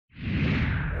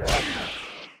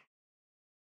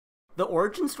The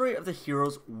origin story of the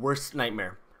hero's worst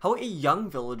nightmare. How a young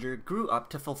villager grew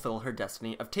up to fulfill her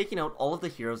destiny of taking out all of the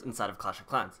heroes inside of Clash of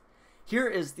Clans. Here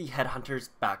is the Headhunter's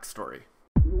backstory.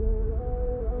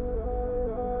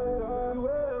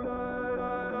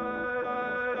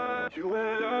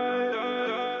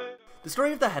 The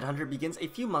story of the Headhunter begins a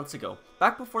few months ago,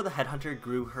 back before the Headhunter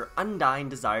grew her undying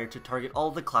desire to target all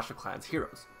of the Clash of Clans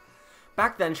heroes.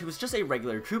 Back then, she was just a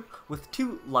regular troop with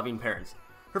two loving parents.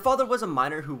 Her father was a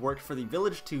miner who worked for the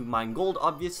village to mine gold,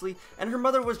 obviously, and her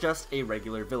mother was just a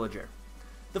regular villager.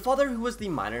 The father, who was the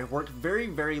miner, worked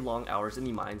very long hours in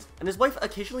the mines, and his wife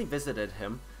occasionally visited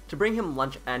him to bring him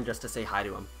lunch and just to say hi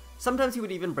to him. Sometimes he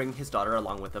would even bring his daughter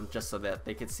along with him just so that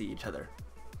they could see each other.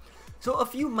 So a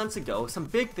few months ago, some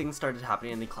big things started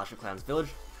happening in the Clash of Clans village.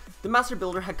 The master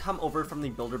builder had come over from the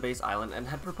builder base island and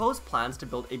had proposed plans to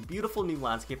build a beautiful new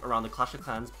landscape around the Clash of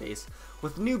Clans base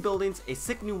with new buildings, a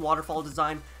sick new waterfall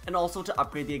design, and also to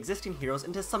upgrade the existing heroes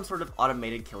into some sort of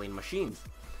automated killing machines.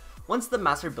 Once the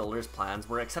master builder's plans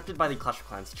were accepted by the Clash of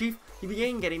Clans chief, he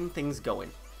began getting things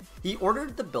going. He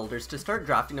ordered the builders to start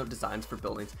drafting out designs for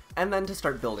buildings and then to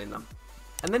start building them.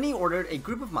 And then he ordered a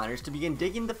group of miners to begin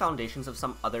digging the foundations of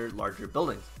some other larger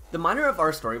buildings. The miner of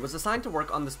our story was assigned to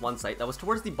work on this one site that was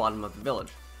towards the bottom of the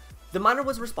village. The miner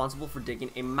was responsible for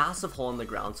digging a massive hole in the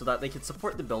ground so that they could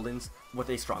support the buildings with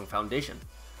a strong foundation.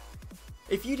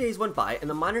 A few days went by and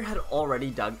the miner had already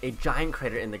dug a giant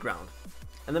crater in the ground.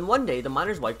 And then one day the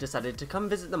miner's wife decided to come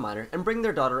visit the miner and bring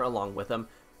their daughter along with them,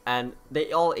 and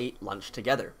they all ate lunch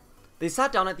together. They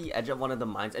sat down at the edge of one of the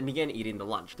mines and began eating the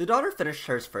lunch. The daughter finished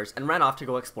hers first and ran off to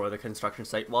go explore the construction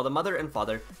site while the mother and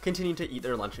father continued to eat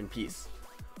their lunch in peace.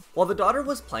 While the daughter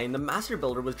was playing, the master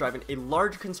builder was driving a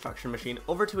large construction machine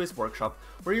over to his workshop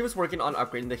where he was working on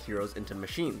upgrading the heroes into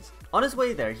machines. On his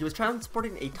way there, he was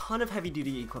transporting a ton of heavy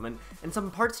duty equipment and some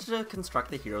parts to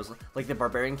construct the heroes like the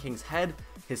Barbarian King's head,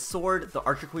 his sword, the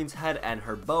Archer Queen's head and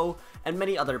her bow, and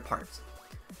many other parts.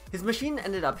 His machine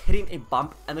ended up hitting a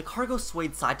bump and the cargo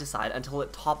swayed side to side until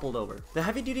it toppled over. The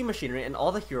heavy duty machinery and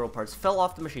all the hero parts fell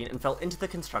off the machine and fell into the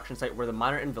construction site where the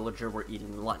miner and villager were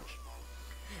eating lunch.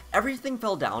 Everything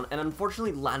fell down and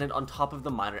unfortunately landed on top of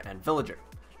the miner and villager.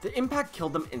 The impact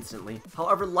killed them instantly.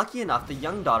 However, lucky enough, the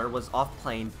young daughter was off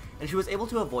playing and she was able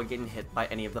to avoid getting hit by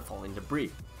any of the falling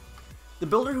debris. The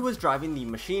builder who was driving the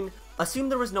machine assumed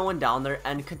there was no one down there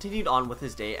and continued on with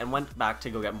his day and went back to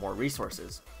go get more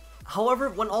resources. However,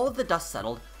 when all of the dust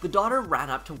settled, the daughter ran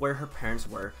up to where her parents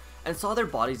were and saw their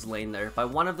bodies laying there by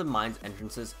one of the mine's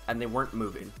entrances and they weren't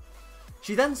moving.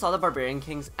 She then saw the Barbarian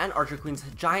King's and Archer Queen's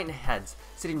giant heads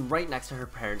sitting right next to her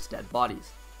parents' dead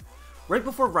bodies. Right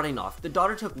before running off, the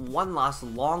daughter took one last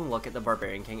long look at the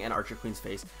Barbarian King and Archer Queen's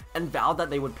face and vowed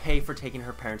that they would pay for taking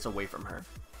her parents away from her.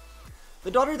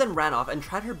 The daughter then ran off and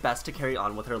tried her best to carry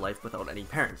on with her life without any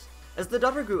parents. As the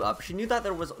daughter grew up, she knew that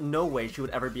there was no way she would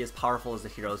ever be as powerful as the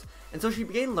heroes, and so she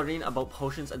began learning about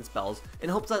potions and spells in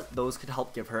hopes that those could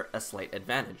help give her a slight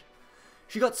advantage.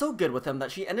 She got so good with them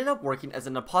that she ended up working as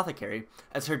an apothecary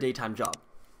as her daytime job.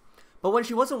 But when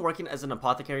she wasn't working as an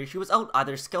apothecary, she was out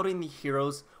either scouting the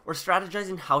heroes or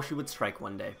strategizing how she would strike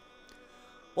one day.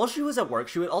 While she was at work,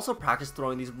 she would also practice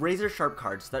throwing these razor sharp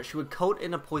cards that she would coat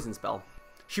in a poison spell.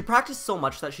 She practiced so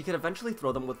much that she could eventually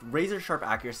throw them with razor sharp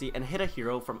accuracy and hit a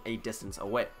hero from a distance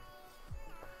away.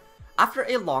 After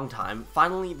a long time,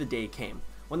 finally the day came,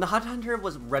 when the Headhunter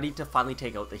was ready to finally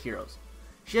take out the heroes.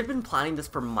 She had been planning this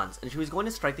for months and she was going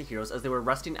to strike the heroes as they were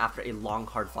resting after a long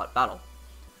hard fought battle.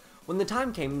 When the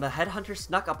time came, the Headhunter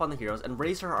snuck up on the heroes and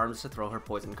raised her arms to throw her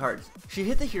poison cards. She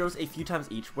hit the heroes a few times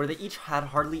each where they each had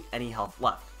hardly any health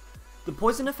left. The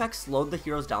poison effect slowed the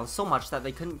heroes down so much that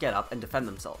they couldn't get up and defend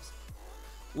themselves.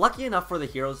 Lucky enough for the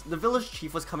heroes, the village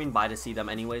chief was coming by to see them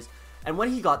anyways, and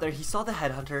when he got there he saw the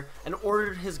Headhunter and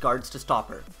ordered his guards to stop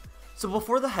her. So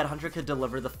before the Headhunter could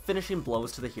deliver the finishing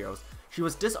blows to the heroes, she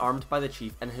was disarmed by the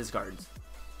chief and his guards.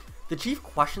 The chief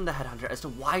questioned the Headhunter as to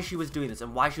why she was doing this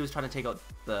and why she was trying to take out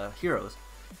the heroes,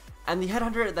 and the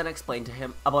Headhunter then explained to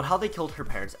him about how they killed her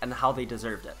parents and how they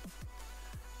deserved it.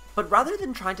 But rather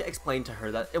than trying to explain to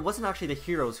her that it wasn't actually the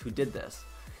heroes who did this,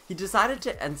 he decided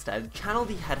to instead channel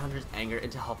the Headhunter's anger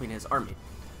into helping his army.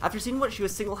 After seeing what she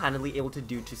was single-handedly able to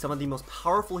do to some of the most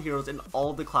powerful heroes in all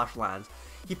of the Clash lands,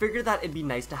 he figured that it'd be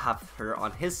nice to have her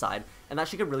on his side and that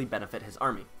she could really benefit his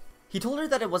army. He told her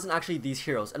that it wasn't actually these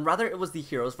heroes, and rather it was the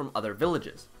heroes from other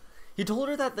villages. He told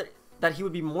her that he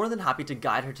would be more than happy to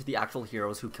guide her to the actual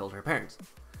heroes who killed her parents.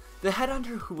 The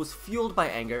Headhunter, who was fueled by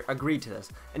anger, agreed to this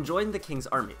and joined the king's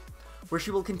army, where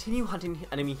she will continue hunting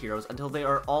enemy heroes until they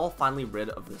are all finally rid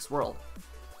of this world.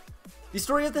 The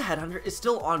story of the Headhunter is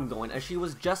still ongoing as she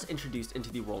was just introduced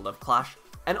into the world of Clash,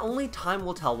 and only time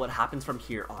will tell what happens from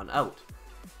here on out.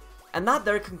 And that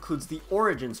there concludes the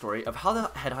origin story of how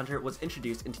the Headhunter was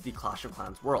introduced into the Clash of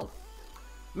Clans world.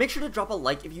 Make sure to drop a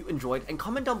like if you enjoyed, and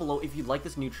comment down below if you like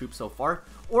this new troop so far,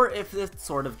 or if it's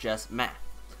sort of just meh.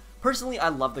 Personally, I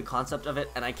love the concept of it,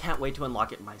 and I can't wait to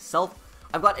unlock it myself.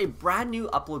 I've got a brand new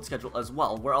upload schedule as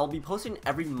well, where I'll be posting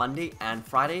every Monday and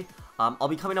Friday. I'll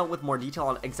be coming out with more detail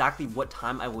on exactly what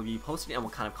time I will be posting and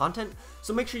what kind of content,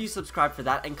 so make sure you subscribe for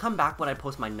that and come back when I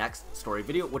post my next story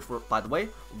video, which, by the way,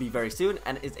 will be very soon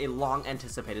and is a long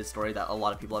anticipated story that a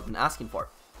lot of people have been asking for.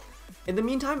 In the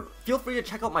meantime, feel free to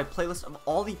check out my playlist of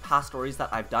all the past stories that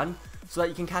I've done so that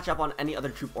you can catch up on any other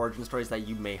troop origin stories that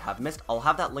you may have missed. I'll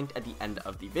have that linked at the end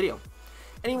of the video.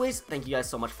 Anyways, thank you guys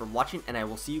so much for watching, and I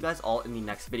will see you guys all in the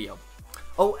next video.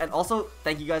 Oh, and also,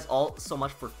 thank you guys all so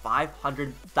much for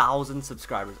 500,000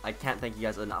 subscribers. I can't thank you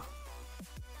guys enough.